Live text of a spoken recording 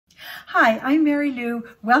Hi, I'm Mary Lou.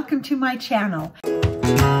 Welcome to my channel.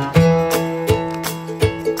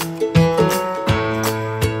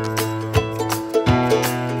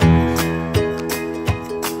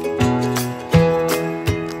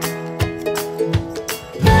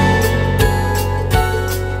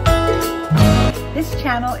 This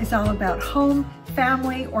channel is all about home,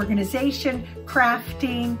 family, organization,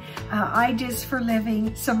 crafting, ideas for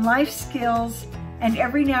living, some life skills, and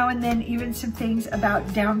every now and then even some things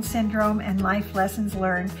about Down syndrome and life lessons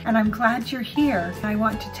learned. And I'm glad you're here. I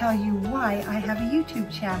want to tell you why I have a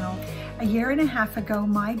YouTube channel. A year and a half ago,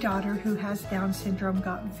 my daughter, who has Down syndrome,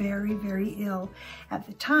 got very, very ill. At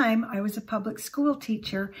the time, I was a public school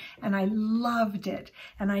teacher and I loved it.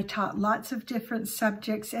 And I taught lots of different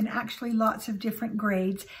subjects and actually lots of different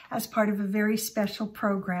grades as part of a very special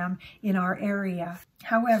program in our area.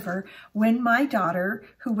 However, when my daughter,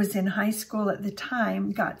 who was in high school at the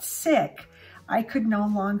time, got sick, I could no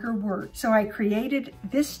longer work. So I created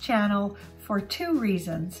this channel for two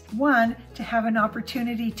reasons. One, to have an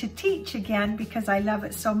opportunity to teach again because I love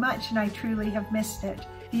it so much and I truly have missed it.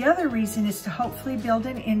 The other reason is to hopefully build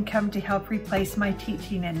an income to help replace my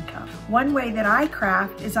teaching income. One way that I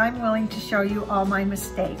craft is I'm willing to show you all my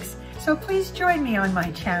mistakes. So please join me on my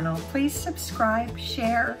channel. Please subscribe,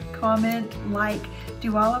 share, comment, like,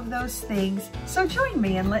 do all of those things. So join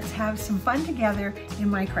me and let's have some fun together in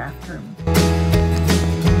my craft room.